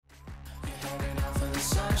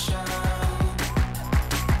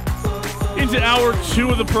into hour 2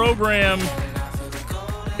 of the program.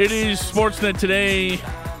 It is Sportsnet Today,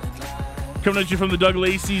 coming at you from the Doug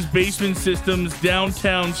Lacey's Basement Systems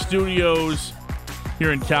downtown studios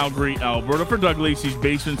here in Calgary, Alberta. For Doug Lacey's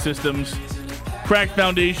Basement Systems, cracked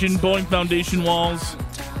foundation, bowing foundation walls.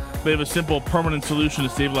 They have a simple, permanent solution to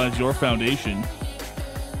stabilize your foundation.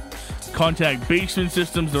 Contact Basement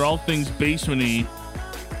Systems. They're all things basement-y.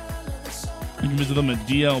 You can visit them at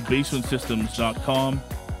dlbasementsystems.com.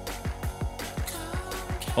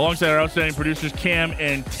 Alongside our outstanding producers, Cam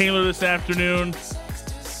and Taylor, this afternoon.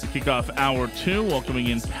 We kick off hour 2, welcoming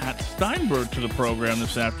in Pat Steinberg to the program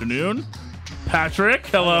this afternoon. Patrick,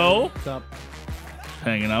 hello. What's up?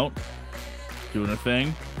 Hanging out, doing a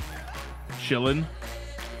thing, chilling.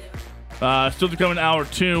 Still to come in hour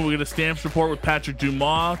 2, we get a Stamps report with Patrick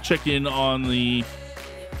Dumas. Check in on the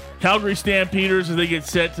Calgary Stampeders as they get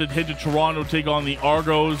set to head to Toronto, take on the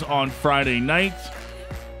Argos on Friday night.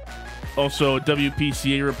 Also, a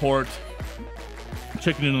WPCA report.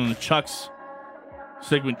 Checking in on the Chucks.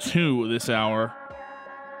 Segment 2 this hour.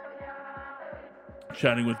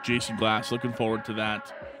 Chatting with Jason Glass. Looking forward to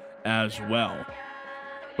that as well.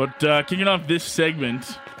 But kicking off this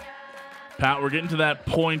segment, Pat, we're getting to that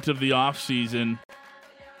point of the offseason.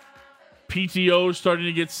 PTO starting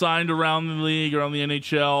to get signed around the league, around the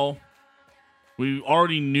NHL. We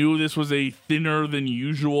already knew this was a thinner than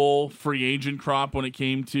usual free agent crop when it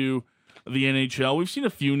came to the NHL. We've seen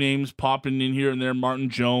a few names popping in here and there. Martin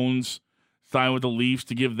Jones signed with the Leafs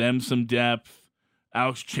to give them some depth.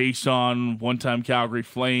 Alex Chason, one-time Calgary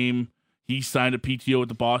Flame. He signed a PTO with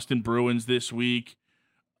the Boston Bruins this week.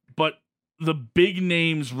 But the big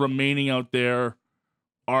names remaining out there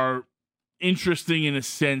are interesting in a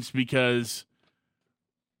sense because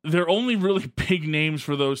they're only really big names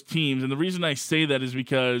for those teams. And the reason I say that is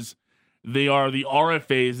because they are the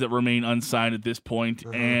RFAs that remain unsigned at this point.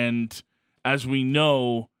 And as we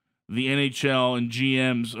know, the NHL and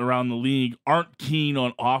GMs around the league aren't keen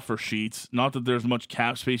on offer sheets. Not that there's much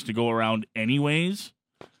cap space to go around anyways.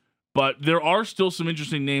 But there are still some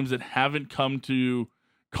interesting names that haven't come to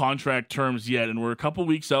contract terms yet. And we're a couple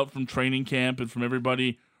weeks out from training camp and from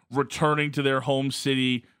everybody returning to their home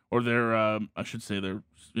city or their, I should say their,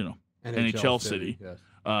 NHL city yes.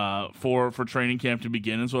 For training camp to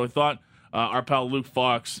begin. And so I thought our pal Luke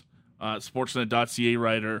Fox, Sportsnet.ca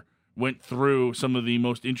writer, went through some of the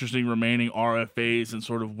most interesting remaining RFAs and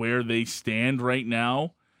sort of where they stand right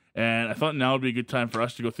now. And I thought now would be a good time for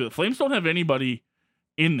us to go through. The Flames don't have anybody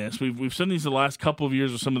in this. We've seen these the last couple of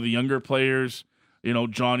years with some of the younger players.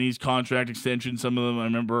 Johnny's contract extension. Some of them I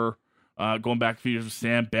remember going back a few years with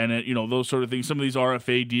Sam Bennett. Those sort of things. Some of these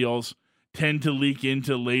RFA deals tend to leak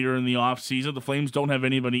into later in the offseason. The Flames don't have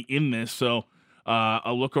anybody in this, so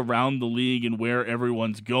a look around the league and where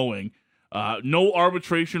everyone's going. No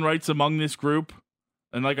arbitration rights among this group.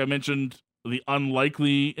 And like I mentioned, the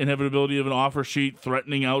unlikely inevitability of an offer sheet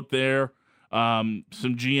threatening out there. Some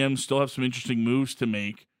GMs still have some interesting moves to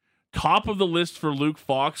make. Top of the list for Luke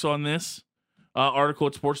Fox on this article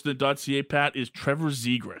at Sportsnet.ca, Pat, is Trevor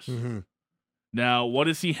Zegras. Mm-hmm. Now, what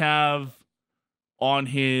does he have on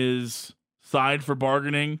his side for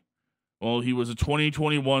bargaining? Well, he was a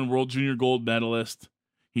 2021 World Junior Gold medalist.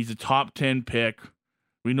 He's a top 10 pick.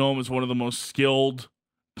 We know him as one of the most skilled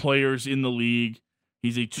players in the league.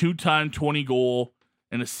 He's a 2-time 20-goal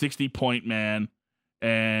and a 60-point man,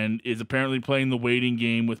 and is apparently playing the waiting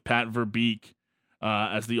game with Pat Verbeek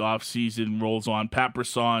as the offseason rolls on. Pat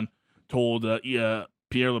Brisson told Pierre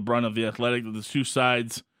Lebrun of The Athletic that the two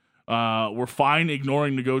sides were fine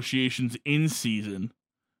ignoring negotiations in season.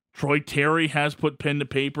 Troy Terry has put pen to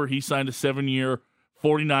paper. He signed a 7-year,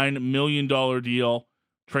 $49 million deal.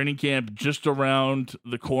 Training camp just around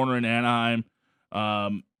the corner in Anaheim.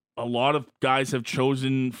 A lot of guys have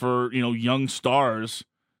chosen for, young stars,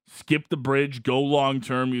 skip the bridge, go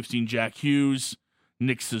long-term. You've seen Jack Hughes,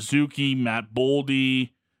 Nick Suzuki, Matt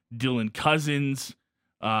Boldy, Dylan Cousins,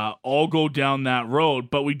 all go down that road.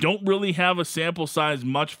 But we don't really have a sample size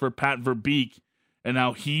much for Pat Verbeek and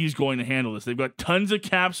how he's going to handle this. They've got tons of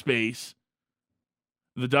cap space.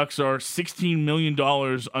 The Ducks are $16 million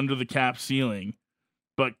under the cap ceiling,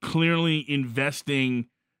 but clearly investing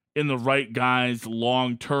in the right guys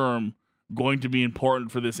long-term going to be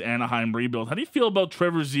important for this Anaheim rebuild. How do you feel about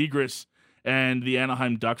Trevor Zegras and the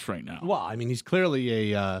Anaheim Ducks right now? Well, I mean, he's clearly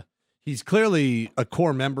a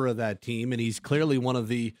core member of that team, and he's clearly one of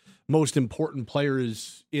the most important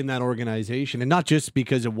players in that organization, and not just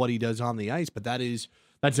because of what he does on the ice, but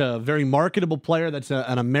that's a very marketable player. That's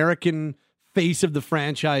an American face of the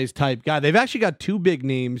franchise type guy. They've actually got two big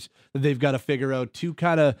names that they've got to figure out, two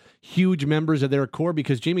kind of huge members of their core,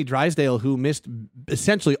 because Jamie Drysdale, who missed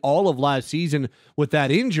essentially all of last season with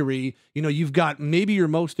that injury, you've got maybe your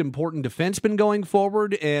most important defenseman going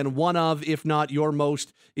forward and one of, if not your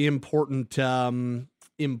most important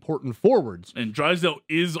forwards. And Drysdale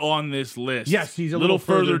is on this list. Yes, he's a little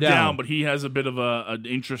further down, but he has a bit of an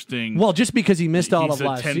interesting. Well, just because he missed all of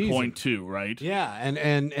last season. He's a 10.2, right? Yeah,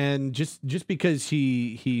 and just because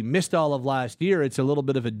he missed all of last year, it's a little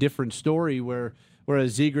bit of a different story.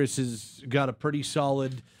 Whereas Zegras has got a pretty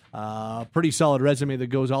solid resume that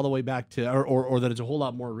goes all the way back to, or that is a whole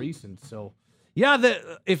lot more recent. So, yeah,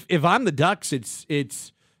 if I'm the Ducks,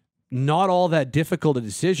 it's not all that difficult a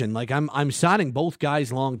decision. Like I'm signing both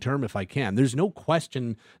guys long term if I can. There's no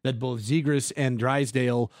question that both Zegras and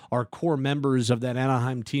Drysdale are core members of that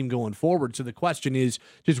Anaheim team going forward. So the question is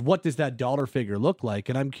just, what does that dollar figure look like?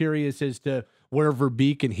 And I'm curious as to where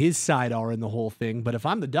Verbeek and his side are in the whole thing. But if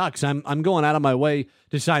I'm the Ducks, I'm going out of my way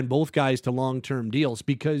to sign both guys to long term deals,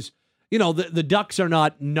 because the Ducks are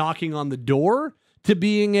not knocking on the door to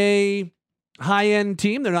being a high-end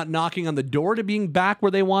team. They're not knocking on the door to being back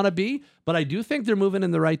where they want to be, but I do think they're moving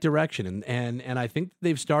in the right direction, and I think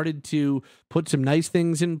they've started to put some nice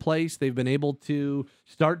things in place. They've been able to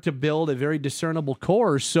start to build a very discernible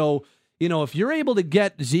core. So, if you're able to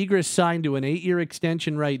get Zegras signed to an 8-year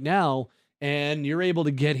extension right now, and you're able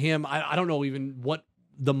to get him, I don't know even what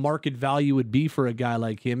the market value would be for a guy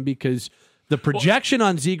like him, because the projection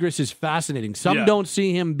on Zegras is fascinating. Some don't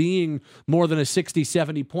see him being more than a 60,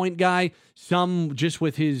 70-point guy. Some, just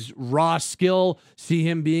with his raw skill, see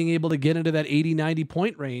him being able to get into that 80,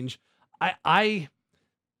 90-point range. I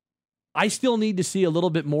still need to see a little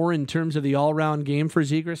bit more in terms of the all-round game for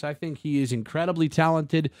Zegras. I think he is incredibly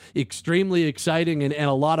talented, extremely exciting, and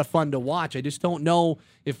a lot of fun to watch. I just don't know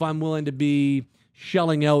if I'm willing to be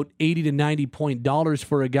shelling out $80 to $90 dollars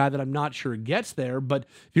for a guy that I'm not sure gets there. But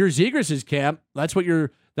if you're Zegras' camp, that's what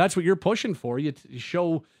you're pushing for. You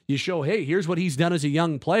show, hey, here's what he's done as a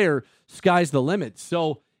young player. Sky's the limit.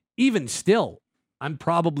 So even still, I'm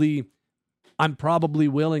probably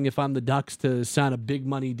willing, if I'm the Ducks, to sign a big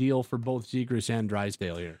money deal for both Zegras and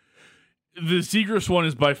Drysdale here. The Zegras one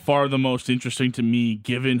is by far the most interesting to me,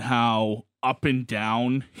 given how up and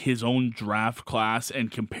down his own draft class and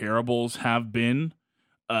comparables have been,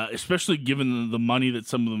 especially given the money that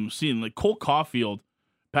some of them have seen. Like Cole Caulfield,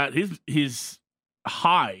 Pat, his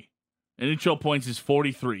high NHL points is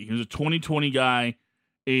 43. He was a 2020 guy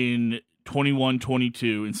in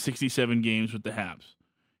 21-22 in 67 games with the Habs.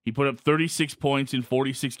 He put up 36 points in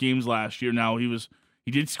 46 games last year. Now, he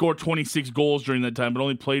did score 26 goals during that time, but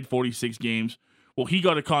only played 46 games. Well, he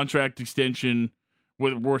got a contract extension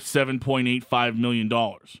worth $7.85 million,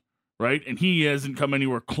 right? And he hasn't come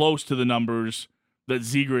anywhere close to the numbers that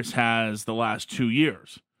Zegras has the last 2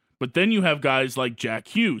 years. But then you have guys like Jack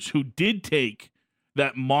Hughes, who did take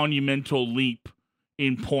that monumental leap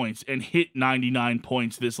in points and hit 99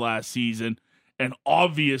 points this last season, and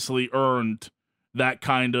obviously earned that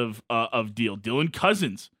kind of deal. Dylan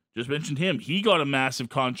Cousins, just mentioned him. He got a massive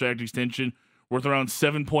contract extension worth around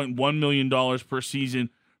 $7.1 million per season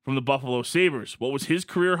from the Buffalo Sabres. What was his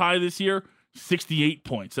career high this year? 68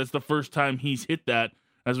 points. That's the first time he's hit that.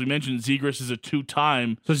 As we mentioned, Zegras is a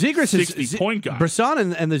two-time 60-point guy.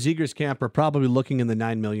 Brisson and the Zegras camp are probably looking in the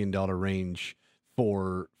 $9 million range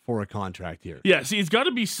for a contract here. Yeah, see, it's got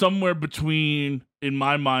to be somewhere between, in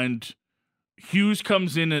my mind, Hughes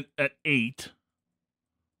comes in at 8,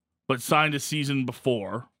 but signed a season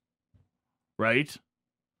before, right?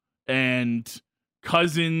 And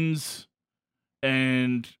Cousins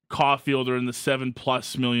and Caulfield are in the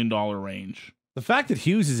 $7+ million range. The fact that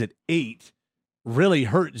Hughes is at 8 really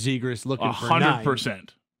hurt Zegras looking for 100%.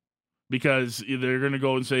 Because they're going to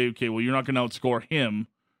go and say, okay, well, you're not going to outscore him.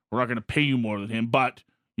 We're not going to pay you more than him. But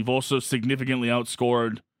you've also significantly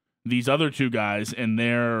outscored these other two guys, and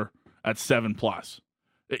they're at 7+.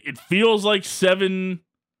 It feels like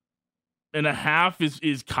 7.5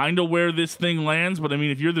 is kind of where this thing lands. But I mean,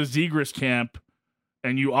 if you're the Zegras camp,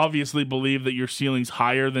 and you obviously believe that your ceiling's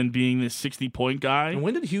higher than being this 60-point guy. And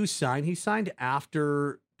when did Hughes sign? He signed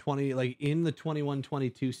after in the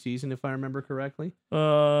 21-22 season, if I remember correctly.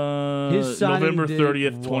 His November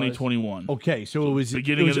 30th, 2021. Okay, so it was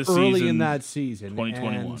beginning of the early season, in that season,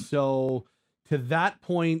 2021. And so to that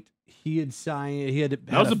point, he had signed.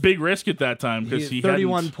 That was a big risk at that time because he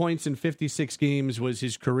 31 points in 56 games was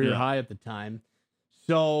his career high at the time.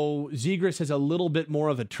 So Zegras has a little bit more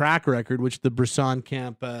of a track record, which the Brisson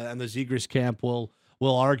camp and the Zegras camp will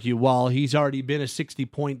argue. While he's already been a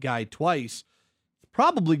 60-point guy twice, it's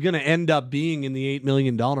probably going to end up being in the $8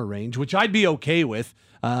 million range, which I'd be okay with.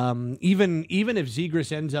 Even if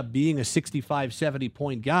Zegras ends up being a 65, 70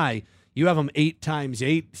 point guy, you have him 8 times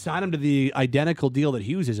 8, sign him to the identical deal that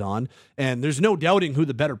Hughes is on, and there's no doubting who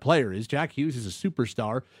the better player is. Jack Hughes is a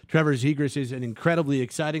superstar. Trevor Zegras is an incredibly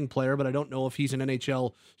exciting player, but I don't know if he's an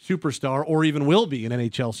NHL superstar or even will be an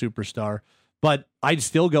NHL superstar. But I'd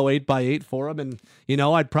still go 8x8 for him, and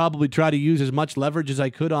I'd probably try to use as much leverage as I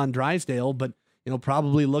could on Drysdale, but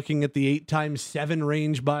probably looking at the 8 times 7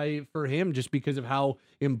 range for him just because of how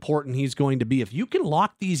important he's going to be. If you can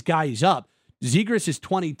lock these guys up, Zegras is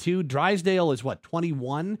 22. Drysdale is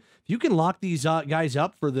 21. If you can lock these guys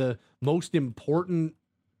up for the most important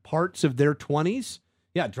parts of their 20s,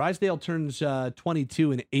 yeah, Drysdale turns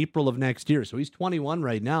 22 in April of next year, so he's 21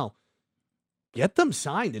 right now. Get them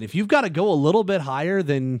signed, and if you've got to go a little bit higher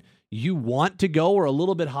than you want to go, or a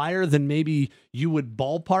little bit higher than maybe you would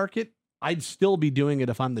ballpark it, I'd still be doing it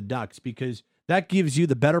if I'm the Ducks, because that gives you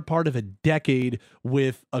the better part of a decade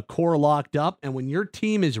with a core locked up, and when your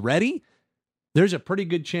team is ready, there's a pretty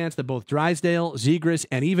good chance that both Drysdale, Zegras,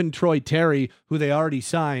 and even Troy Terry, who they already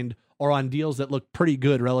signed, are on deals that look pretty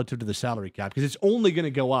good relative to the salary cap, because it's only going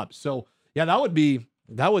to go up. So, yeah, that would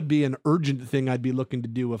be an urgent thing I'd be looking to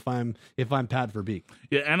do if I'm Pat Verbeek.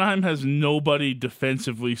 Yeah, Anaheim has nobody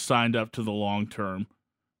defensively signed up to the long term.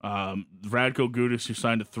 Radko Gudas, who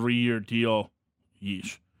signed a 3-year deal,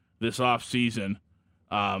 this offseason,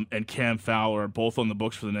 and Cam Fowler are both on the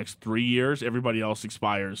books for the next 3 years. Everybody else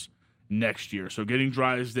expires next year. So getting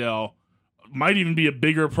Drysdale might even be a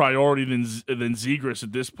bigger priority than Zegras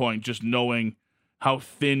at this point, just knowing how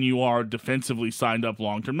thin you are defensively signed up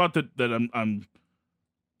long term. Not that I'm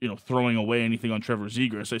throwing away anything on Trevor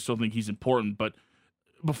Zegras. I still think he's important. But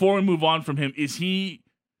before we move on from him, is he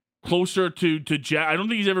closer to Jack? I don't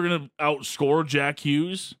think he's ever going to outscore Jack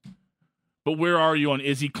Hughes. But where are you on?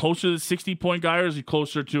 Is he closer to the 60-point guy, or is he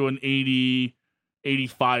closer to an 80,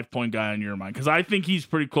 85-point guy in your mind? Because I think he's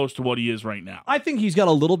pretty close to what he is right now. I think he's got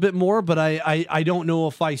a little bit more, but I don't know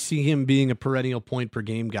if I see him being a perennial point per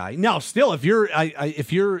game guy. Now, still, if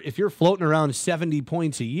you're floating around 70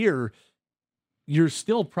 points a year, you're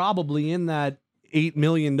still probably in that $8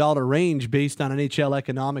 million range based on NHL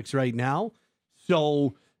economics right now.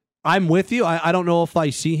 So I'm with you. I don't know if I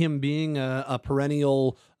see him being a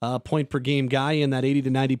perennial point per game guy in that 80 to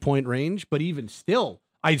 90 point range, but even still,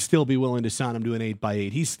 I'd still be willing to sign him to an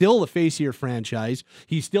 8x8. He's still the face of your franchise.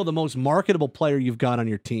 He's still the most marketable player you've got on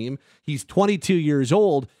your team. He's 22 years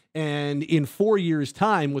old, and in 4 years'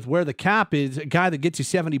 time, with where the cap is, a guy that gets you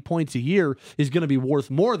 70 points a year is going to be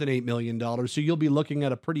worth more than $8 million, so you'll be looking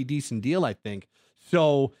at a pretty decent deal, I think.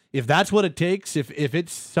 So if that's what it takes, if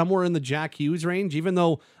it's somewhere in the Jack Hughes range, even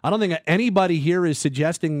though I don't think anybody here is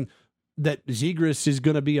suggesting that Zegras is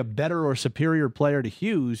going to be a better or superior player to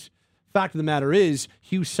Hughes, fact of the matter is,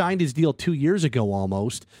 Hughes signed his deal 2 years ago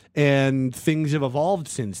almost, and things have evolved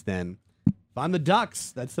since then. If I'm the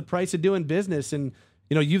Ducks, that's the price of doing business. And,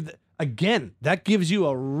 that gives you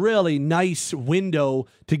a really nice window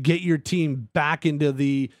to get your team back into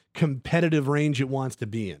the competitive range it wants to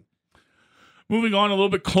be in. Moving on a little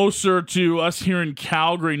bit closer to us here in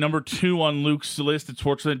Calgary, number 2 on Luke's list at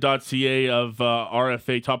sportsnet.ca of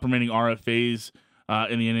RFA, top remaining RFAs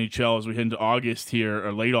in the NHL as we head into August here,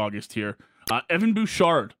 or late August here. Evan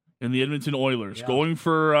Bouchard in the Edmonton Oilers. Yeah. Going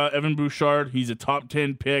for Evan Bouchard. He's a top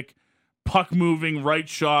 10 pick. Puck moving, right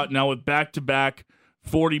shot. Now with back-to-back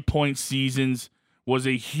 40-point seasons. Was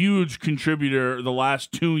a huge contributor the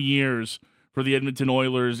last 2 years for the Edmonton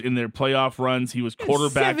Oilers in their playoff runs. He was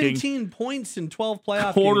quarterbacking 17 points in 12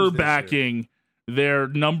 playoff quarterbacking their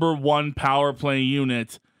number 1 power play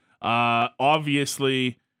unit.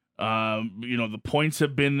 Obviously, the points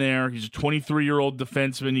have been there. He's a 23-year-old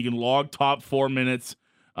defenseman. He can log top 4 minutes.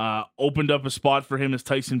 Opened up a spot for him as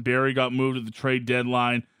Tyson Barrie got moved at the trade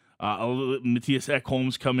deadline. Matthias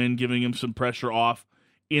Ekholm's come in, giving him some pressure off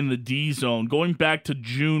in the D zone. Going back to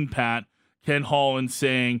June, Pat, Ken Holland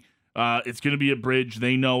saying it's going to be a bridge.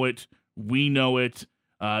 They know it. We know it.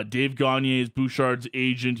 Dave Gagne is Bouchard's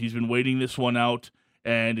agent. He's been waiting this one out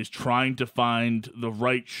and is trying to find the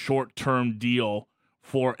right short-term deal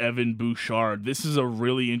for Evan Bouchard. This is a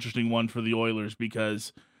really interesting one for the Oilers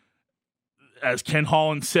because, as Ken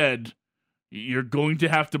Holland said, you're going to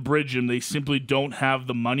have to bridge him. They simply don't have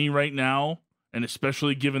the money right now, and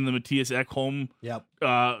especially given the Matthias Ekholm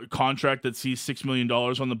contract that sees $6 million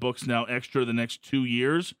on the books now extra the next 2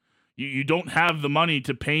 years. You don't have the money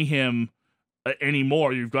to pay him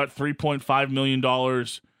anymore. You've got $3.5 million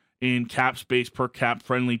in cap space per cap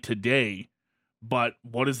friendly today. But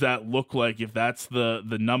what does that look like if that's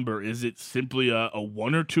the number? Is it simply a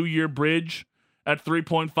 1 or 2 year bridge at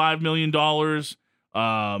 $3.5 million.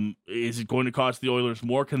 Is it going to cost the Oilers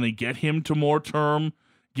more? Can they get him to more term,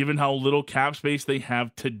 given how little cap space they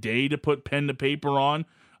have today to put pen to paper on?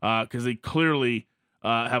 Because they clearly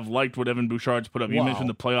have liked what Evan Bouchard's put up. You mentioned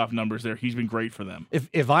the playoff numbers there. He's been great for them.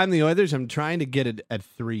 If I'm the Oilers, I'm trying to get it at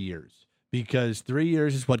 3 years, because 3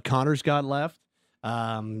 years is what Connor's got left.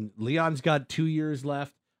 Leon's got 2 years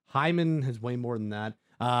left. Hyman has way more than that.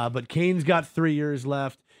 But Kane's got 3 years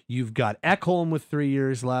left. You've got Ekholm with 3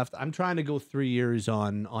 years left. I'm trying to go 3 years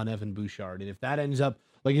on Evan Bouchard. And if that ends up,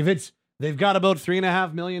 like, if it's, they've got about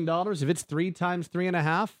 $3.5 million. If it's 3 times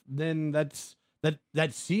 3.5, then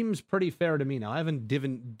that seems pretty fair to me. Now, I haven't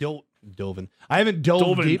dove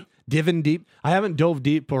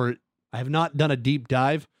deep, or I have not done a deep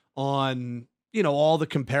dive on, all the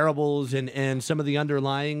comparables and some of the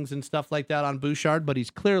underlyings and stuff like that on Bouchard, but he's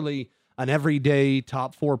clearly an everyday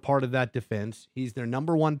top 4 part of that defense. He's their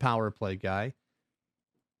number 1 power play guy.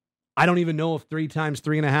 I don't even know if 3 times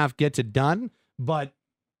 3.5 gets it done, but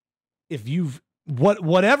if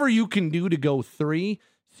whatever you can do to go 3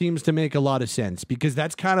 seems to make a lot of sense, because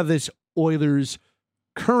that's kind of this Oilers'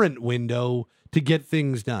 current window to get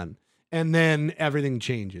things done. And then everything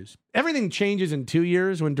changes. Everything changes in 2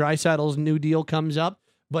 years when Draisaitl's new deal comes up,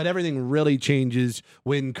 but everything really changes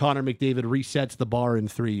when Connor McDavid resets the bar in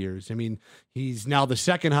 3 years. I mean, he's now the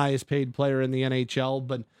second highest paid player in the NHL,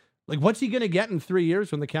 but like, what's he going to get in 3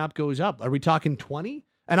 years when the cap goes up? Are we talking 20?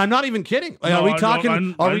 And I'm not even kidding. Like, are we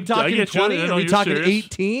talking 20? Are we talking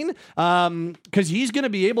 18? Because he's going to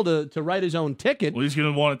be able to write his own ticket. Well, he's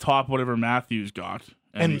going to want to top whatever Matthews got.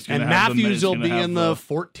 And Matthews will be in the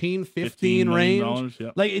 14, 15 range.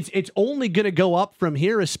 Yeah. Like, it's only going to go up from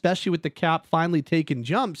here, especially with the cap finally taking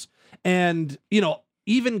jumps. And,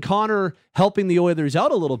 even Connor helping the Oilers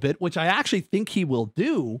out a little bit, which I actually think he will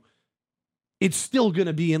do, it's still going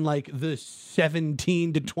to be in like the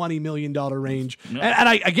 $17 to $20 million range. Yeah.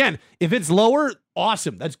 And again, if it's lower,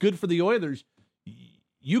 awesome. That's good for the Oilers.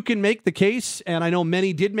 You can make the case, and I know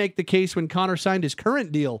many did make the case when Connor signed his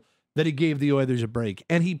current deal, that he gave the Oilers a break,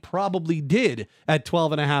 and he probably did at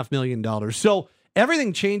 $12.5 million. So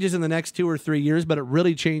everything changes in the next 2 or 3 years, but it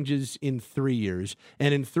really changes in 3 years.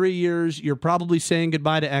 And in 3 years, you're probably saying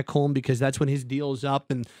goodbye to Ekholm, because that's when his deal's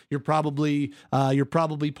up, and you're probably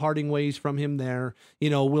parting ways from him there.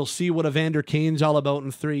 We'll see what Evander Kane's all about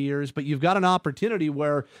in 3 years, but you've got an opportunity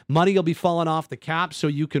where money will be falling off the cap, so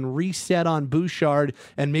you can reset on Bouchard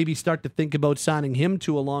and maybe start to think about signing him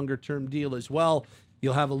to a longer-term deal as well.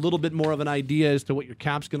 You'll have a little bit more of an idea as to what your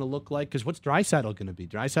cap's going to look like, because what's Draisaitl going to be?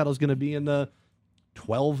 Draisaitl's going to be in the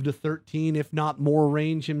 12 to 13, if not more,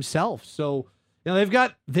 range himself. So, they've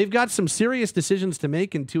got some serious decisions to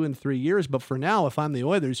make in 2 and 3 years. But for now, if I'm the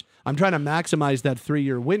Oilers, I'm trying to maximize that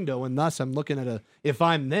 3-year window, and thus I'm looking at if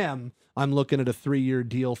I'm them, I'm looking at a 3-year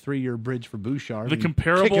deal, 3-year bridge for Bouchard. The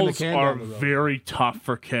comparables are very tough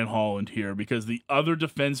for Ken Holland here, because the other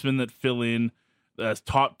defensemen that fill in as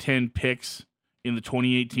top 10 picks in the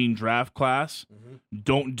 2018 draft class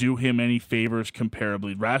don't do him any favors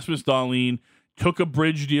comparably. Rasmus Dahlin took a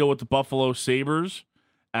bridge deal with the Buffalo Sabres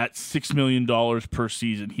at $6 million per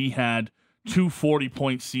season. He had 2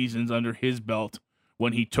 40-point seasons under his belt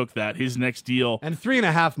when he took that. His next deal, and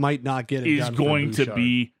 3.5 might not get it is done, going to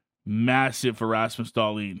be massive for Rasmus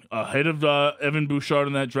Dahlin. Ahead of Evan Bouchard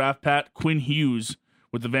in that draft, Pat, Quinn Hughes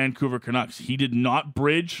with the Vancouver Canucks. He did not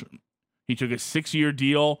bridge. He took a 6-year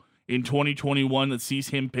deal in 2021 that sees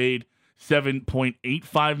him paid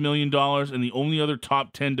 $7.85 million. And the only other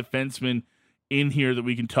top 10 defenseman in here that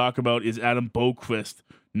we can talk about is Adam Boqvist,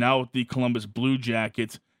 now with the Columbus Blue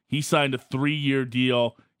Jackets. He signed a 3-year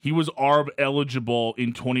deal. He was ARB eligible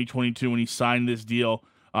in 2022 when he signed this deal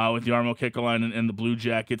with the Jarmo Kekalainen and the Blue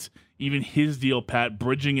Jackets. Even his deal, Pat,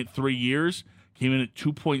 bridging it 3 years, came in at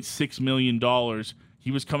 $2.6 million.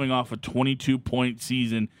 He was coming off a 22-point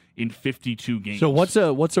season in 52 games. So what's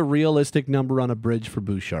a realistic number on a bridge for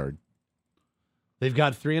Bouchard? They've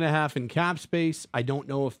got 3.5 in cap space. I don't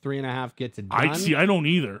know if 3.5 gets it done. I don't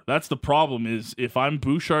either. That's the problem. Is if I'm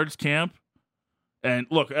Bouchard's camp, and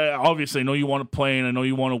look, obviously I know you want to play and I know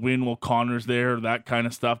you want to win while Connor's there, that kind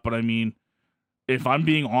of stuff. But I mean, if I'm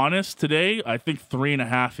being honest today, I think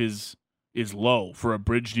 3.5 is low for a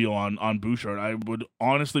bridge deal on Bouchard. I would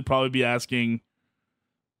honestly probably be asking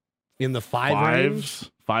in the 5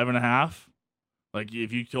 5.5. Like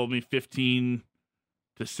if you told me 15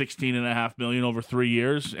 to 16.5 million over 3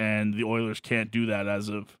 years, and the Oilers can't do that as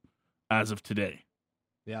of today.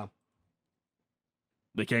 Yeah.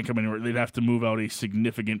 They can't come anywhere. They'd have to move out a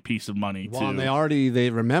significant piece of money. Well, and they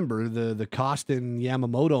remember the Kostin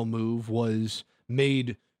Yamamoto move was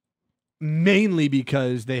made mainly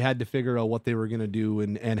because they had to figure out what they were going to do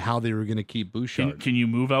and how they were going to keep Bouchard. Can you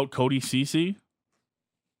move out Cody Ceci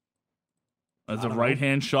as a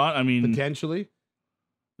right-hand shot? I mean, potentially.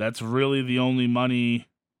 That's really the only money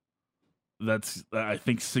that's, I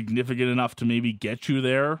think, significant enough to maybe get you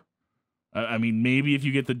there. I mean, maybe if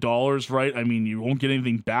you get the dollars right, I mean, you won't get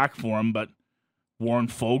anything back for him, but Warren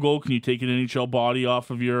Fogle, can you take an NHL body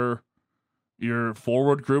off of your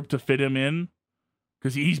forward group to fit him in?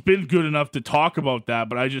 Because he's been good enough to talk about that,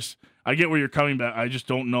 but I get where you're coming back. I just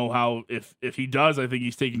don't know how, if he does, I think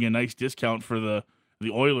he's taking a nice discount for the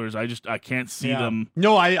Oilers. I can't see them.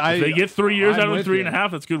 No, if they get 3 years out of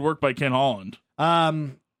 3.5, that's good work by Ken Holland.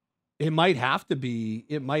 It might have to be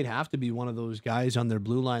one of those guys on their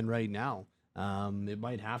blue line right now. It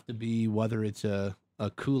might have to be whether it's a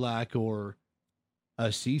Kulak or a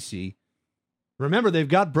CC. Remember, they've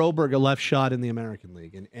got Broberg a left shot in the American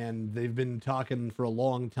League, and they've been talking for a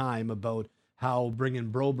long time about how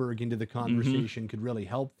bringing Broberg into the conversation could really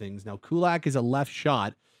help things. Now, Kulak is a left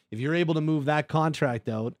shot. If you're able to move that contract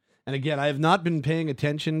out, and again, I have not been paying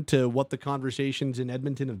attention to what the conversations in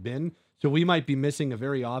Edmonton have been, so we might be missing a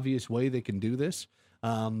very obvious way they can do this.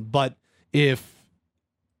 But if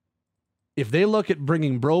they look at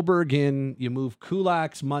bringing Broberg in, you move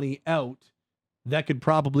Kulak's money out, that could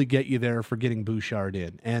probably get you there for getting Bouchard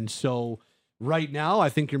in. And so right now, I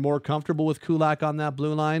think you're more comfortable with Kulak on that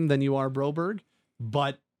blue line than you are Broberg.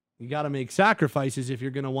 But you got to make sacrifices if you're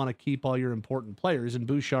going to want to keep all your important players. And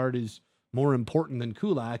Bouchard is more important than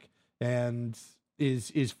Kulak and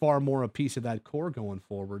is far more a piece of that core going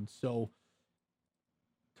forward. So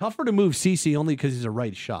tougher to move CC only because he's a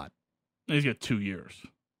right shot. He's got 2 years.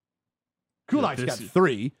 Kulak's got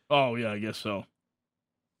 3. Oh, yeah, I guess so.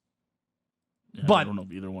 Yeah, but I don't know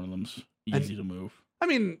if either one of them's easy to move. I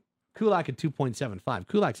mean, Kulak at 2.75.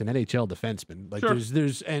 Kulak's an NHL defenseman. Like sure.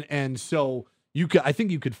 there's and so I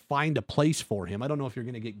think you could find a place for him. I don't know if you're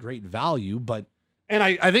going to get great value, but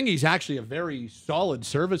I think he's actually a very solid,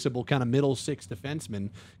 serviceable kind of middle six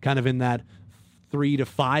defenseman, kind of in that 3 to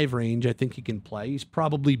 5 range. I think he can play. He's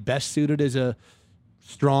probably best suited as a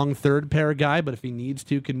strong third pair guy, but if he needs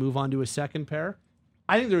to, can move on to a second pair.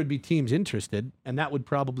 I think there would be teams interested, and that would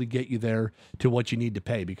probably get you there to what you need to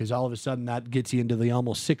pay, because all of a sudden that gets you into the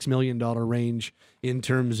almost $6 million range in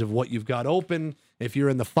terms of what you've got open. If you're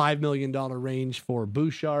in the $5 million range for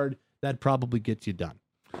Bouchard, that probably gets you done.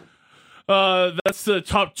 That's the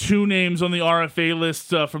top 2 names on the RFA list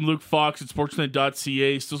from Luke Fox at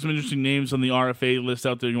Sportsnet.ca. Still some interesting names on the RFA list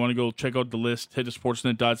out there. You want to go check out the list, head to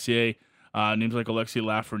Sportsnet.ca. Names like Alexis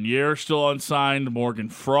Lafreniere still unsigned, Morgan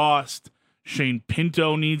Frost. Shane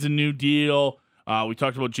Pinto needs a new deal. We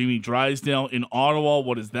talked about Jamie Drysdale in Ottawa.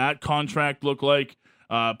 What does that contract look like?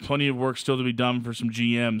 Plenty of work still to be done for some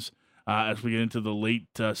GMs as we get into the late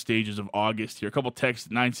stages of August here. A couple texts,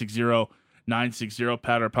 960-960.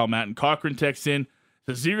 Pat, our pal Matt and Cochran texts in.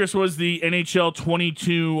 So Zegras was the NHL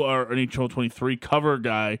 22 or NHL 23 cover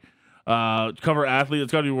guy, cover athlete.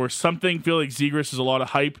 It's got to be worth something. Feel like Zegras is a lot of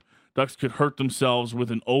hype. Ducks could hurt themselves with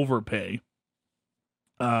an overpay.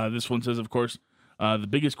 This one says, of course, the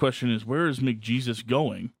biggest question is, where is McJesus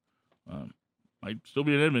going? Might still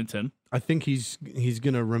be in Edmonton. I think he's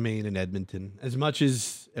going to remain in Edmonton, as much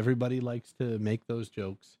as everybody likes to make those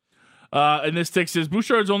jokes. And this text says,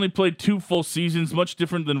 Bouchard's only played 2 full seasons, much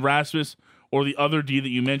different than Rasmus or the other D that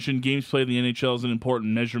you mentioned. Games played in the NHL is an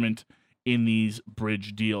important measurement in these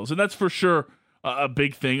bridge deals. And that's for sure a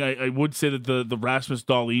big thing. I would say that the Rasmus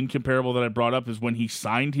Dahlin comparable that I brought up is when he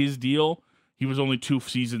signed his deal, he was only 2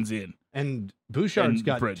 seasons in. And Bouchard's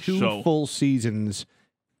got 2 full seasons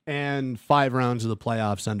and 5 rounds of the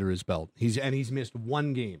playoffs under his belt. He's missed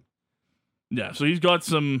 1 game. Yeah, so he's got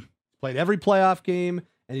some... Played every playoff game,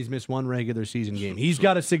 and he's missed 1 regular season game. He's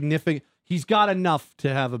got enough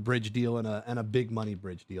to have a bridge deal and a big money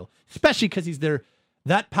bridge deal, especially because he's there.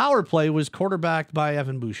 That power play was quarterbacked by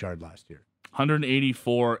Evan Bouchard last year.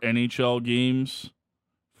 184 NHL games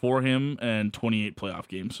for him and 28 playoff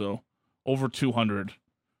games, so over 200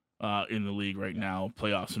 in the league right now,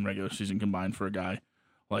 playoffs and regular season combined for a guy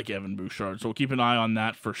like Evan Bouchard. So we'll keep an eye on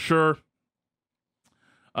that for sure.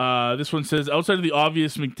 This one says, outside of the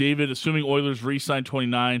obvious McDavid, assuming Oilers re-sign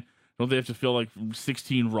 29, don't they have to fill like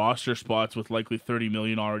 16 roster spots with likely $30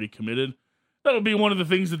 million already committed? That'll be one of the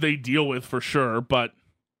things that they deal with for sure, but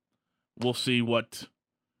we'll see what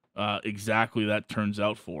exactly that turns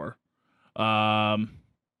out for.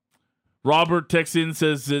 Robert texts in,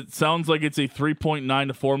 says it sounds like it's a $3.9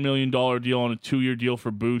 to $4 million deal on a 2-year deal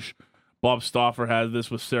for Bouch. Bob Stauffer has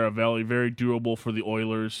this with Saravelli. Very durable for the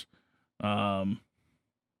Oilers.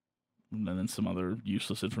 And then some other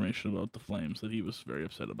useless information about the Flames that he was very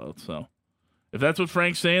upset about. So if that's what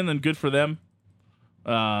Frank's saying, then good for them.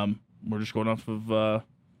 We're just going off of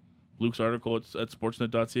Luke's article at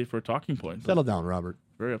sportsnet.ca for a talking point. Settle down, Robert.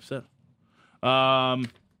 Very upset.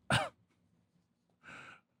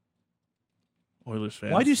 Oilers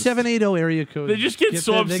fans. Why do 780 area code? They just get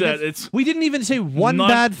so upset. We didn't even say one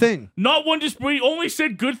bad thing. Not one. Just we only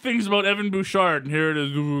said good things about Evan Bouchard, and here it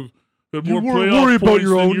is. You worry about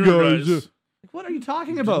your own guys. What are you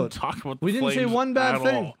talking about? Talk about we didn't say one bad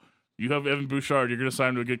thing. All. You have Evan Bouchard. You're going to sign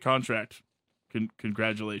him to a good contract.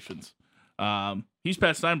 Congratulations. He's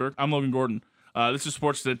Pat Steinberg. I'm Logan Gordon. This is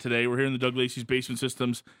Sportsnet Today. We're here in the Doug Lacey's Basement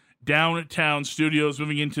Systems downtown studios.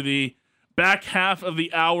 Moving into the back half of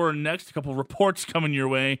the hour next. A couple reports coming your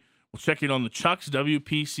way. We'll check in on the Chucks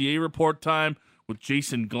WPCA report time with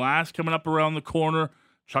Jason Glass coming up around the corner.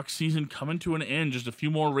 Chucks season coming to an end. Just a few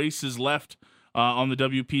more races left on the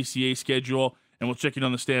WPCA schedule. And we'll check in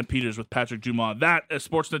on the Stampeders with Patrick Dumas. That, as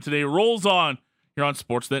Sportsnet Today rolls on, here on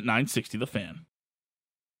Sportsnet 960 The Fan.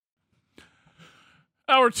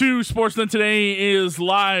 Hour 2, Sportsnet Today is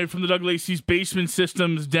live from the Doug Lacey's Basement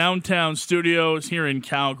Systems downtown studios here in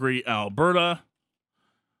Calgary, Alberta.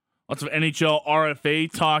 Lots of NHL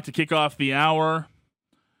RFA talk to kick off the hour.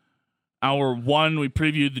 Hour 1, we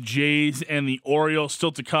previewed the Jays and the Orioles.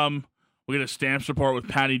 Still to come, we get a Stamps report with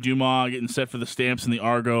Patty Dumas getting set for the Stamps and the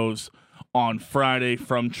Argos on Friday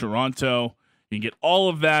from Toronto. You can get all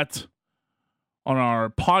of that on our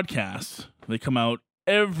podcast. They come out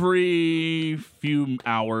every few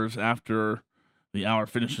hours after the hour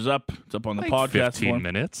finishes up. It's up on the podcast. 15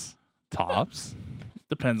 minutes, tops.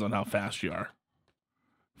 Depends on how fast you are.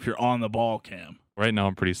 If you're on the ball, Cam. Right now,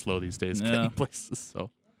 I'm pretty slow these days getting places,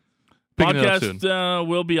 so... Podcast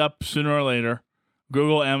will be up sooner or later.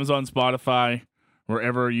 Google, Amazon, Spotify,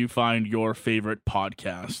 wherever you find your favorite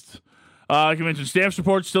podcast. I can mention Stamps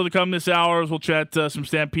reports still to come this hour. We'll chat some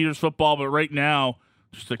Stampeders football, but right now,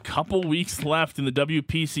 just a couple weeks left in the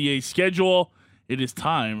WPCA schedule. It is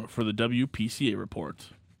time for the WPCA report.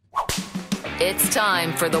 It's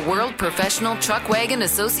time for the World Professional Truck Wagon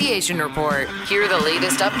Association Report. Hear the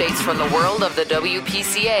latest updates from the world of the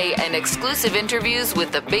WPCA and exclusive interviews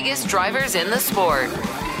with the biggest drivers in the sport.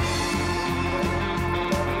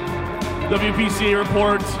 WPCA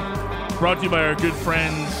Report brought to you by our good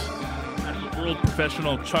friends at the World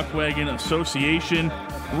Professional Truck Wagon Association.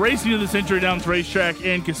 Racing to the Century Downs Racetrack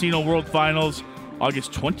and Casino World Finals,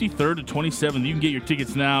 August 23rd to 27th. You can get your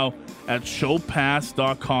tickets now at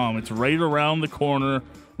showpass.com. It's right around the corner.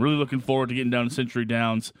 Really looking forward to getting down to Century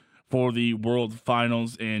Downs for the World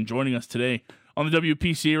Finals. And joining us today on the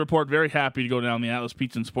WPCA Report, very happy to go down the Atlas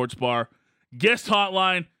Pizza and Sports Bar guest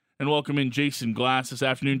hotline and welcome in Jason Glass this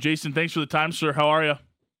afternoon. Jason, thanks for the time, sir. How are you?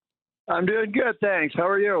 I'm doing good, thanks. How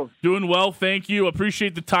are you? Doing well, thank you.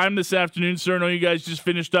 Appreciate the time this afternoon, sir. I know you guys just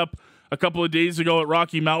finished up a couple of days ago at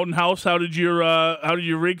Rocky Mountain House. How did your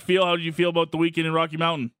rig feel? How did you feel about the weekend in Rocky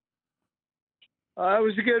Mountain? It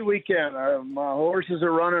was a good weekend. My horses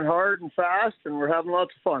are running hard and fast, and we're having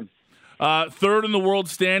lots of fun. Third in the world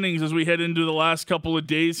standings as we head into the last couple of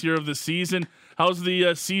days here of the season. How's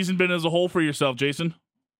the season been as a whole for yourself, Jason?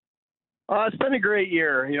 It's been a great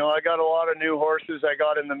year. You know, I got a lot of new horses I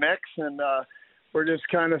got in the mix, and we're just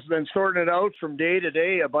kind of been sorting it out from day to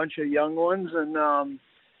day, a bunch of young ones, and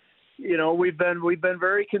you know, we've been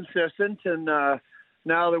very consistent, and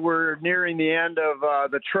now that we're nearing the end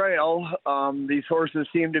of the trail, these horses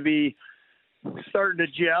seem to be starting to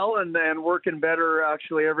gel and working better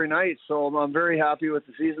actually every night. So I'm very happy with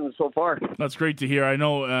the season so far. That's great to hear. I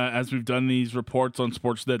know as we've done these reports on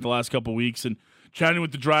Sportsnet the last couple of weeks and chatting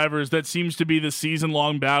with the drivers, that seems to be the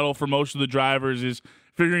season-long battle for most of the drivers is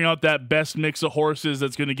figuring out that best mix of horses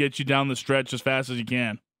that's going to get you down the stretch as fast as you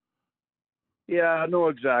can. Yeah, no,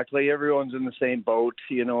 exactly. Everyone's in the same boat.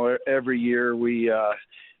 You know, every year we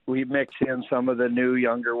mix in some of the new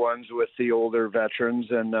younger ones with the older veterans,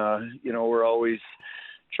 and you know, we're always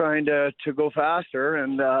trying to go faster.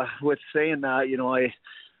 And with saying that, you know,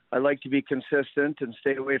 I like to be consistent and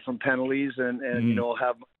stay away from penalties, and you know,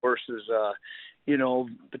 have horses, you know,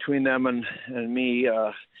 between them and me,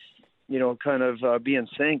 you know, kind of be in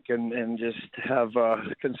sync and just have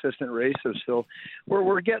consistent races. So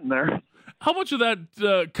we're getting there. How much of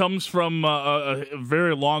that comes from a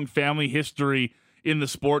very long family history in the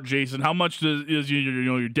sport, Jason? How much does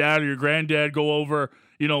your dad or your granddad go over,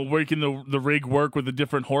 you know, making the rig work with the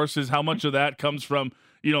different horses? How much of that comes from,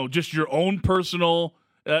 you know, just your own personal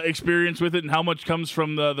experience with it, and how much comes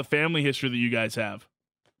from the family history that you guys have?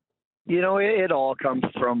 It all comes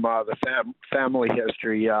from the family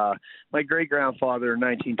history. My great-grandfather in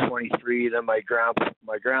 1923, then my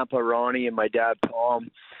grandpa Ronnie, and my dad Tom.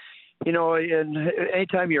 And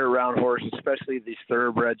anytime you're around horses, especially these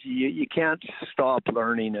thoroughbreds, you can't stop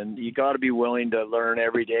learning, and you got to be willing to learn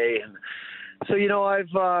every day. And so,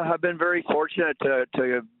 I've been very fortunate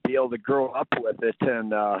to be able to grow up with it,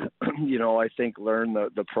 and I think learn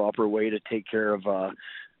the proper way to take care of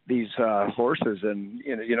these horses, and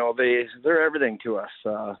they're everything to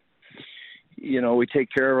us. We take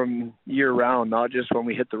care of them year round, not just when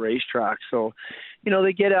we hit the racetrack. So,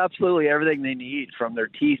 they get absolutely everything they need, from their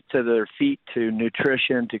teeth to their feet to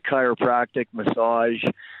nutrition to chiropractic, massage,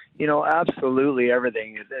 absolutely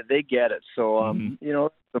everything. They get it. So,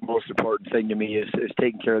 the most important thing to me is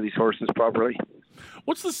taking care of these horses properly.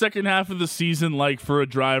 What's the second half of the season like for a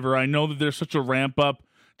driver? I know that there's such a ramp up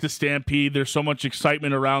to Stampede. There's so much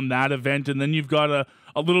excitement around that event, and then you've got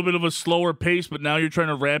a little bit of a slower pace, but now you're trying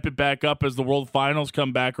to ramp it back up as the World Finals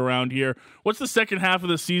come back around here. What's the second half of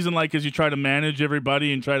the season like as you try to manage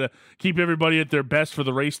everybody and try to keep everybody at their best for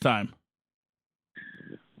the race time?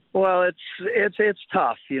 Well, it's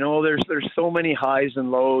tough. There's so many highs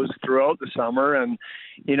and lows throughout the summer, and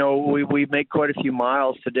we make quite a few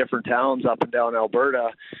miles to different towns up and down Alberta.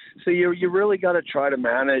 So you really got to try to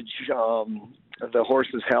manage the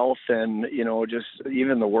horse's health, and just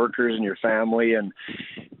even the workers and your family, and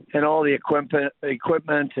all the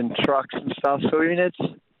equipment and trucks and stuff. So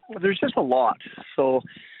there's just a lot. So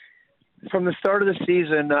from the start of the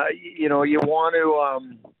season,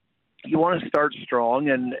 you want to start strong,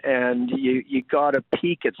 and you got to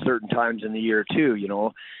peak at certain times in the year too.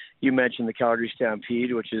 You mentioned the Calgary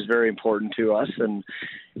Stampede, which is very important to us, and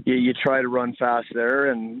you try to run fast there,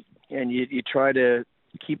 and you try to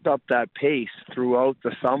keep up that pace throughout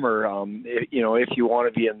the summer. If you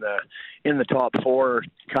want to be in the top four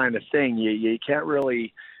kind of thing, you can't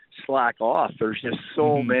really slack off. There's just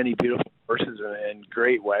so many beautiful horses and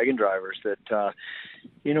great wagon drivers that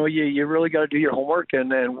you really got to do your homework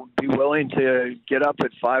and be willing to get up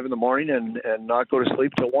at 5 a.m. and not go to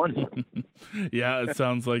sleep till 1. Yeah, it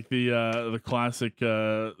sounds like the classic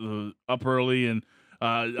up early and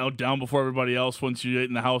out down before everybody else once you get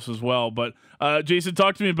in the house as well. But Jason,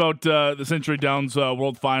 talk to me about the Century Downs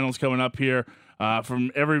World Finals coming up here.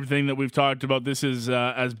 From everything that we've talked about, this is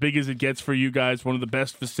as big as it gets for you guys, one of the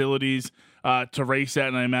best facilities to race at,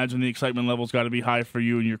 and I imagine the excitement level's got to be high for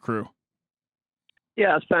you and your crew.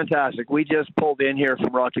 Yeah, it's fantastic. We just pulled in here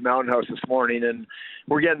from Rocky Mountain House this morning, and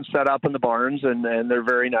we're getting set up in the barns, and they're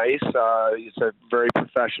very nice. It's a very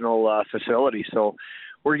professional facility, so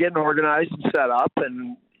we're getting organized and set up,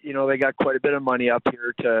 and they got quite a bit of money up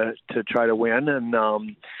here to try to win,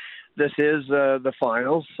 and this is the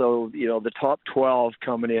finals. So the top 12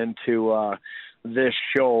 coming into this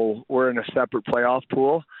show, we're in a separate playoff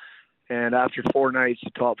pool, and after 4 nights, the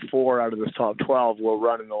top 4 out of the top 12 will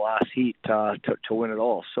run in the last heat to win it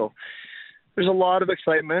all. So there's a lot of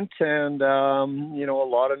excitement, and a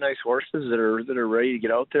lot of nice horses that are ready to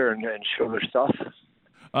get out there and show their stuff.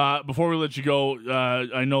 Before we let you go,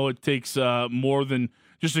 I know it takes more than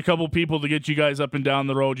just a couple people to get you guys up and down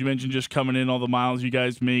the road. You mentioned just coming in, all the miles you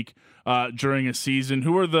guys make during a season.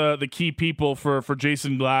 Who are the key people for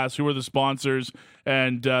Jason Glass? Who are the sponsors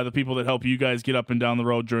and the people that help you guys get up and down the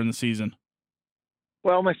road during the season?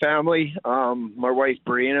 Well, my family, my wife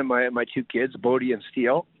Brianna, my 2 kids, Bodie and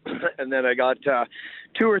Steele, and then I got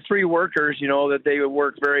 2 or 3 workers, that they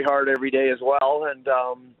work very hard every day as well, and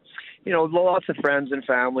lots of friends and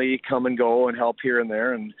family come and go and help here and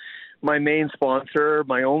there. And my main sponsor,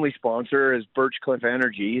 my only sponsor, is Birchcliff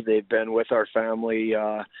Energy. They've been with our family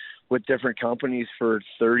with different companies for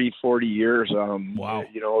 30, 40 years. Wow.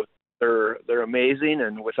 They're amazing,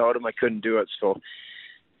 and without them, I couldn't do it. So,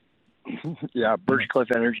 yeah, Birchcliff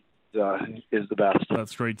Energy is the best.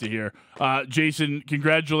 That's great to hear. Jason,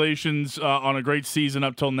 congratulations on a great season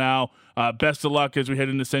up till now. Best of luck as we head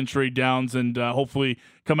into Century Downs, and hopefully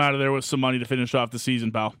come out of there with some money to finish off the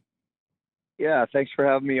season, pal. Yeah, thanks for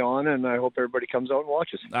having me on, and I hope everybody comes out and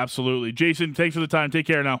watches. Absolutely. Jason, thanks for the time. Take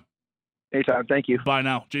care now. Anytime. Thank you. Bye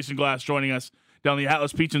now. Jason Glass joining us down the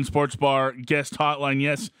Atlas Pizza and Sports Bar guest hotline.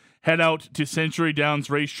 Yes, head out to Century Downs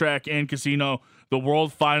Racetrack and Casino. The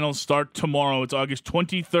World Finals start tomorrow. It's August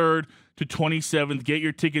 23rd to 27th. Get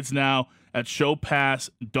your tickets now at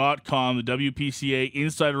showpass.com. The WPCA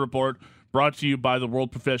Insider Report brought to you by the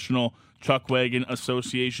World Professional Chuck Wagon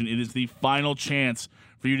Association. It is the final chance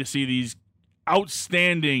for you to see these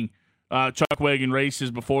outstanding chuck wagon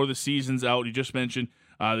races before the season's out. You just mentioned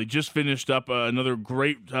they just finished up another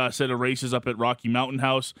great set of races up at Rocky Mountain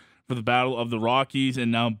House for the Battle of the Rockies,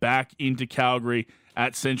 and now back into Calgary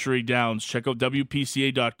at Century Downs. Check out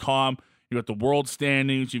WPCA.com. You've got the world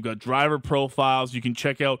standings. You've got driver profiles. You can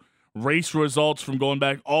check out race results from going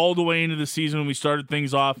back all the way into the season when we started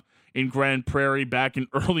things off in Grand Prairie back in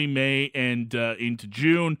early May and into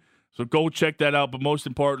June. So go check that out. But most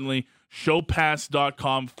importantly,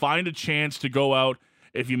 showpass.com. Find a chance to go out.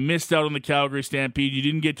 If you missed out on the Calgary Stampede, you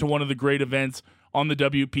didn't get to one of the great events on the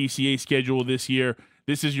WPCA schedule this year,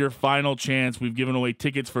 this is your final chance. We've given away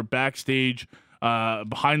tickets for backstage,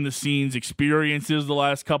 behind-the-scenes experiences the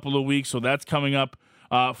last couple of weeks, so that's coming up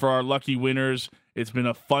for our lucky winners. It's been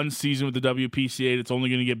a fun season with the WPCA. It's only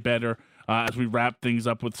going to get better as we wrap things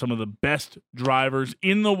up with some of the best drivers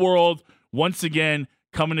in the world. Once again,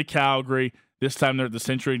 coming to Calgary. This time they're at the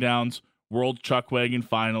Century Downs World Chuck Wagon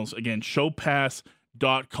Finals. Again,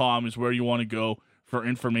 showpass.com is where you want to go for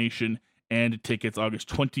information and tickets August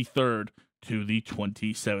 23rd to the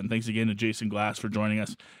 27th. Thanks again to Jason Glass for joining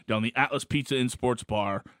us down the Atlas Pizza and Sports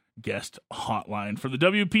Bar guest hotline. For the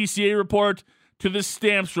WPCA report to the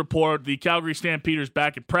Stamps report, the Calgary Stampeders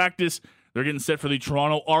back at practice. They're getting set for the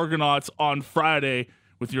Toronto Argonauts on Friday.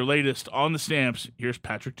 With your latest on the Stamps, here's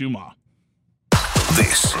Patrick Dumas.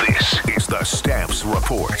 This is the Stamps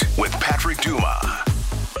Report with Patrick Dumas.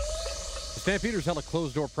 The Stampeders held a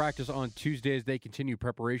closed-door practice on Tuesday as they continue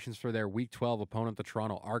preparations for their Week 12 opponent, the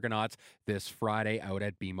Toronto Argonauts, this Friday out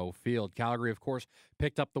at BMO Field. Calgary, of course,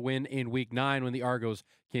 picked up the win in Week 9 when the Argos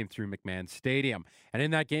came through McMahon Stadium. And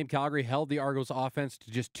in that game, Calgary held the Argos offense to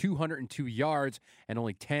just 202 yards and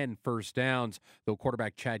only 10 first downs, though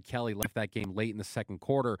quarterback Chad Kelly left that game late in the second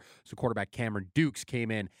quarter, so quarterback Cameron Dukes came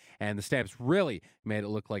in, and the Stamps really made it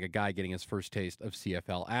look like a guy getting his first taste of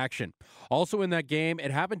CFL action. Also in that game,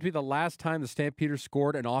 it happened to be the last time the Stampeders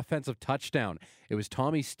scored an offensive touchdown. It was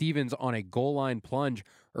Tommy Stevens on a goal line plunge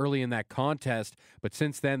early in that contest, but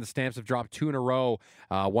since then the Stamps have dropped 2 in a row,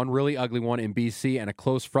 one really ugly one in BC and a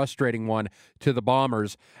close, frustrating one to the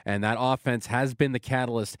Bombers, and that offense has been the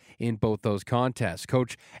catalyst in both those contests.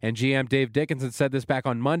 Coach and GM Dave Dickinson said this back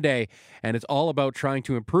on Monday, and it's all about trying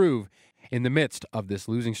to improve in the midst of this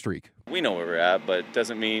losing streak. We know where we're at, but it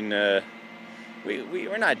doesn't mean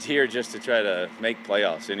we're not here just to try to make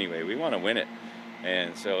playoffs anyway. We want to win it.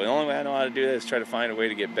 And so the only way I know how to do that is try to find a way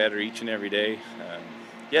to get better each and every day.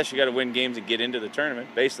 Yes, you got to win games and get into the tournament.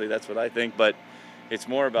 Basically, that's what I think. But it's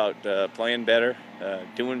more about playing better,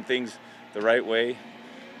 doing things the right way,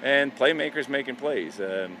 and playmakers making plays.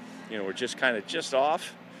 We're just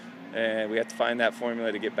off, and we have to find that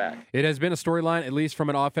formula to get back. It has been a storyline, at least from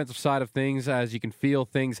an offensive side of things, as you can feel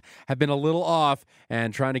things have been a little off,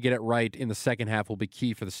 and trying to get it right in the second half will be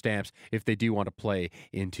key for the Stamps if they do want to play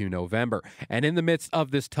into November. And in the midst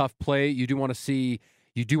of this tough play, you do want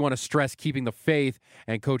to stress keeping the faith,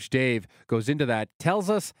 and Coach Dave goes into that, tells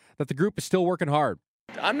us that the group is still working hard.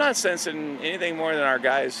 I'm not sensing anything more than our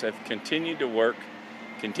guys have continued to work,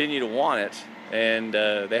 continue to want it, and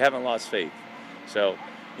they haven't lost faith. So,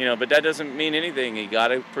 but that doesn't mean anything. You got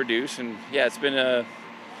to produce, and yeah, it's been a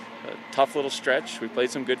tough little stretch. We played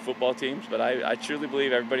some good football teams, but I truly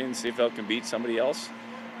believe everybody in the CFL can beat somebody else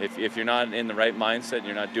if you're not in the right mindset and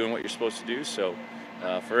you're not doing what you're supposed to do. So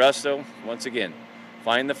for us, though, once again,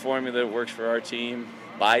 find the formula that works for our team,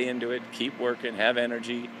 buy into it, keep working, have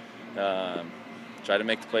energy, try to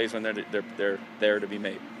make the plays when they're there to be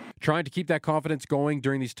made. Trying to keep that confidence going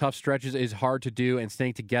during these tough stretches is hard to do, and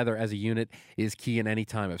staying together as a unit is key in any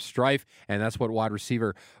time of strife, and that's what wide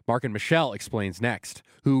receiver Markin Michel explains next,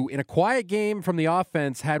 who in a quiet game from the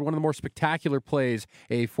offense had one of the more spectacular plays,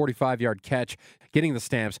 a 45-yard catch, getting the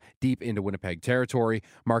Stamps deep into Winnipeg territory.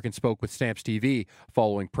 Markin spoke with Stamps TV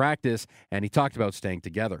following practice, and he talked about staying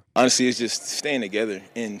together. Honestly, it's just staying together,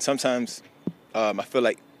 and sometimes I feel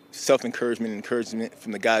like self-encouragement and encouragement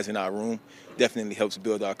from the guys in our room definitely helps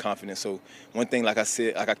build our confidence. So one thing, like I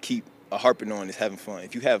said, I keep harping on is having fun.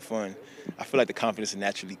 If you have fun, I feel like the confidence will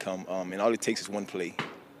naturally come. And all it takes is one play,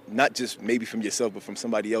 not just maybe from yourself, but from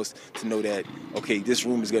somebody else to know that, okay, this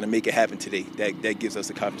room is going to make it happen today. That gives us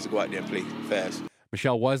the confidence to go out there and play fast.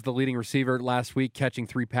 Michel was the leading receiver last week, catching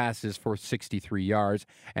 3 passes for 63 yards,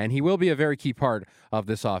 and he will be a very key part of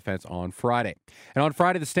this offense on Friday. And on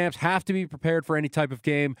Friday, the Stamps have to be prepared for any type of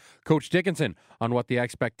game. Coach Dickinson on what the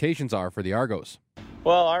expectations are for the Argos.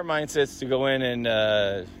 Well, our mindset's to go in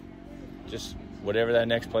and just whatever that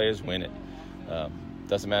next play is, win it.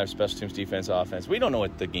 Doesn't matter if special teams, defense, offense. We don't know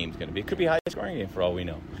what the game's going to be. It could be a high-scoring game for all we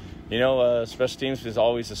know. Special teams is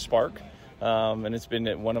always a spark. And it's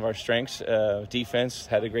been one of our strengths. Defense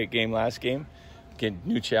had a great game last game. Get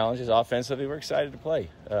new challenges. Offensively, we're excited to play.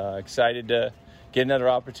 Excited to get another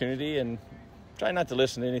opportunity and try not to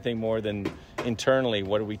listen to anything more than internally,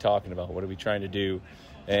 what are we talking about? What are we trying to do?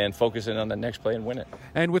 And focusing on the next play and win it.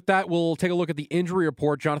 And with that, we'll take a look at the injury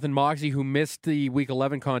report. Jonathan Moxey, who missed the Week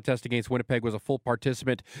 11 contest against Winnipeg, was a full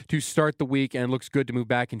participant to start the week and looks good to move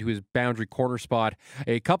back into his boundary corner spot.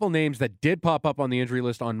 A couple names that did pop up on the injury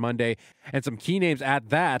list on Monday, and some key names at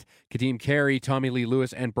that. Kadeem Carey, Tommy Lee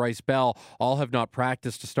Lewis, and Bryce Bell all have not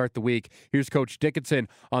practiced to start the week. Here's Coach Dickinson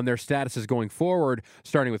on their statuses going forward,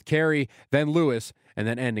 starting with Carey, then Lewis, and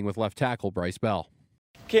then ending with left tackle Bryce Bell.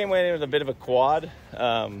 Came in with a bit of a quad,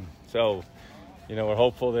 so we're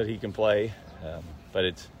hopeful that he can play.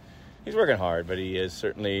 But he's working hard. But he is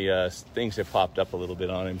certainly things have popped up a little bit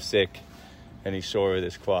on him, sick, and he's sore with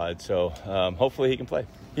his quad. So hopefully he can play.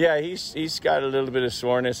 Yeah, he's got a little bit of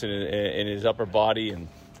soreness in his upper body, and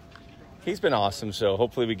he's been awesome. So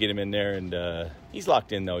hopefully we get him in there, and he's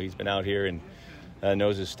locked in though. He's been out here and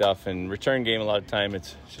knows his stuff. And return game, a lot of time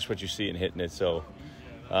it's just what you see and hitting it. So.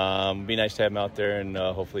 Be nice to have him out there, and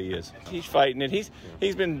hopefully he is. He's fighting it.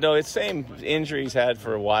 He's been though it's same injury he's had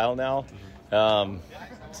for a while now.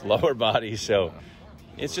 It's lower body, so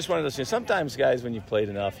it's just one of those things. Sometimes guys, when you played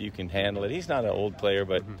enough, you can handle it. He's not an old player,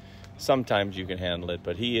 but sometimes you can handle it.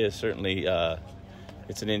 But he is certainly.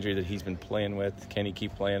 It's an injury that he's been playing with. Can he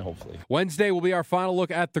keep playing? Hopefully. Wednesday will be our final look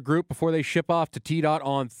at the group before they ship off to T-Dot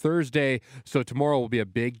on Thursday. So tomorrow will be a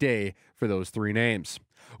big day for those three names.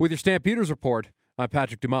 With your Stampeders report, I'm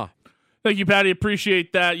Patrick Dumas. Thank you, Patty.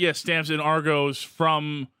 Appreciate that. Yes, Stamps and Argos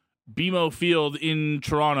from BMO Field in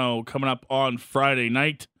Toronto coming up on Friday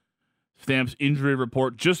night. Stamps injury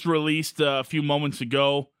report just released a few moments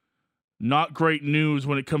ago. Not great news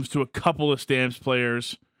when it comes to a couple of Stamps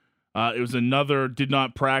players. It was another did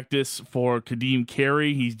not practice for Kadeem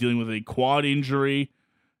Carey. He's dealing with a quad injury.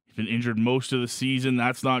 He's been injured most of the season.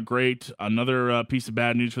 That's not great. Another piece of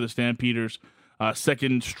bad news for the Stampeders.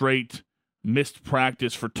 Second straight missed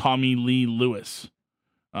practice for Tommy Lee Lewis,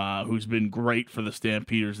 who's been great for the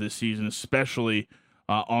Stampeders this season, especially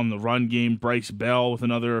on the run game. Bryce Bell with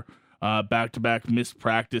another back-to-back missed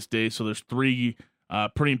practice day. So there's three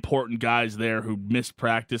pretty important guys there who missed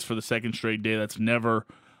practice for the second straight day. That's never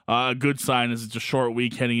a good sign as it's a short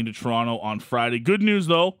week heading into Toronto on Friday. Good news,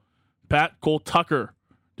 though. Cole Tucker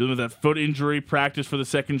dealing with that foot injury, practice for the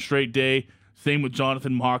second straight day. Same with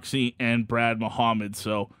Jonathan Moxey and Brad Muhammad.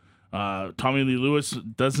 So Tommy Lee Lewis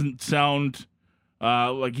doesn't sound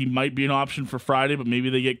like he might be an option for Friday, but maybe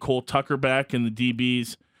they get Cole Tucker back, and the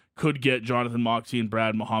DBs could get Jonathan Moxey and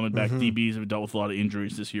Brad Muhammad back. DBs have dealt with a lot of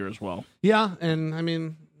injuries this year as well. Yeah, and I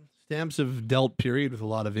mean, Stamps have dealt period with a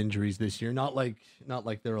lot of injuries this year. Not like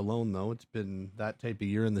they're alone though. It's been that type of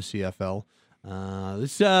year in the CFL.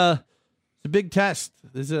 It's a big test.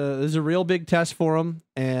 This is a real big test for them,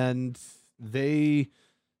 and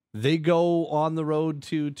they go on the road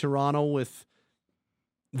to Toronto with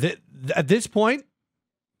at this point,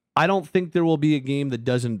 I don't think there will be a game that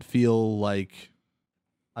doesn't feel like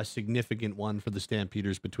a significant one for the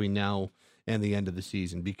Stampeders between now and the end of the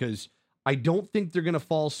season, because I don't think they're going to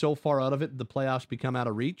fall so far out of it the playoffs become out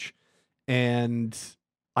of reach, and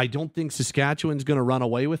I don't think Saskatchewan's going to run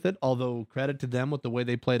away with it, although credit to them with the way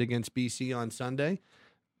they played against BC on Sunday.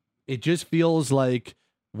 It just feels like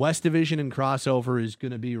West Division and crossover is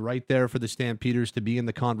going to be right there for the Stampeders to be in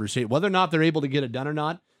the conversation. Whether or not they're able to get it done or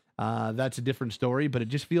not, that's a different story, but it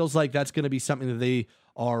just feels like that's going to be something that they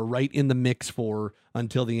are right in the mix for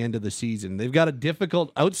until the end of the season. They've got a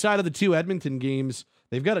difficult, outside of the two Edmonton games,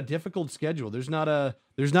 they've got a difficult schedule. There's not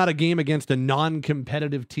a game against a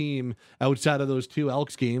non-competitive team outside of those two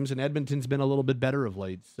Elks games, and Edmonton's been a little bit better of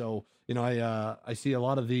late. So, I see a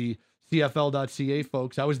lot of the CFL.ca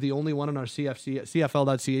folks. I was the only one in our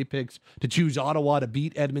CFL.ca picks to choose Ottawa to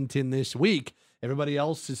beat Edmonton this week. Everybody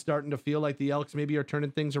else is starting to feel like the Elks maybe are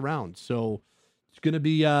turning things around. So it's going to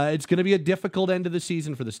be a difficult end of the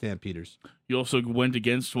season for the Stampeders. You also went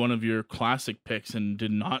against one of your classic picks and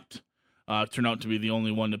did not turn out to be the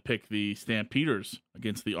only one to pick the Stampeders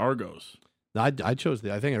against the Argos. I chose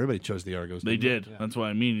I think everybody chose the Argos. They did. Yeah. That's what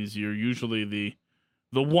I mean. Is you're usually the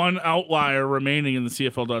one outlier remaining in the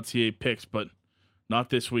CFL.ca picks, but not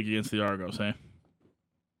this week against the Argos, eh?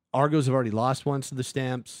 Argos have already lost once to the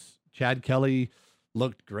Stamps. Chad Kelly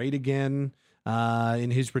looked great again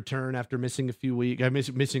in his return after missing a few weeks.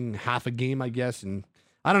 Missing half a game, I guess. And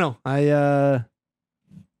I don't know.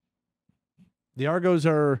 The Argos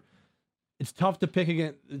are. It's tough to pick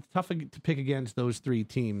against. It's tough to pick against those three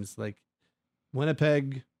teams like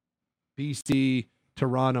Winnipeg, BC,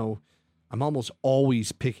 Toronto. I'm almost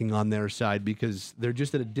always picking on their side because they're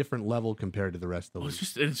just at a different level compared to the rest of the league.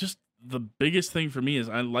 It's just the biggest thing for me is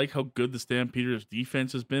I like how good the Stampeders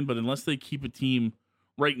defense has been, but unless they keep a team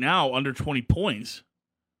right now under 20 points.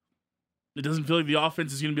 It doesn't feel like the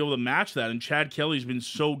offense is going to be able to match that. And Chad Kelly's been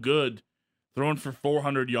so good, throwing for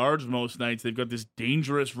 400 yards most nights. They've got this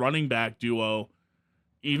dangerous running back duo.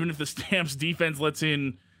 Even if the Stamps defense lets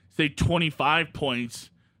in, say, 25 points,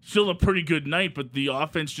 still a pretty good night, but the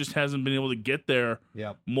offense just hasn't been able to get there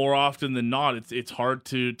more often than not. It's hard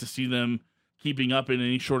to see them keeping up in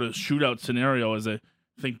any sort of shootout scenario, as I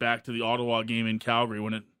think back to the Ottawa game in Calgary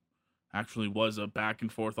when it actually was a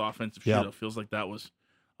back-and-forth offensive shootout. Feels like that was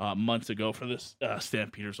months ago for this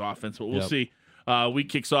Stampeders offense, but we'll see. Week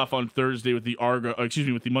kicks off on Thursday with the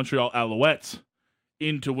Montreal Alouettes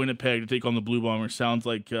into Winnipeg to take on the Blue Bombers. Sounds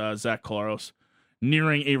like Zach Collaros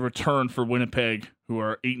nearing a return for Winnipeg, who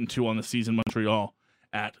are 8-2 on the season. Montreal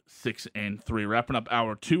at 6-3. Wrapping up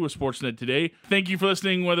hour 2 of Sportsnet Today. Thank you for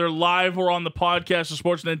listening, whether live or on the podcast of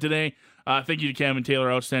Sportsnet Today. Thank you to Cam and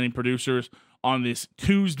Taylor, outstanding producers on this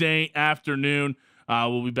Tuesday afternoon.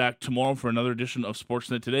 We'll be back tomorrow for another edition of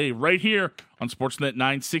Sportsnet Today, right here on Sportsnet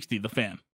 960, The Fan.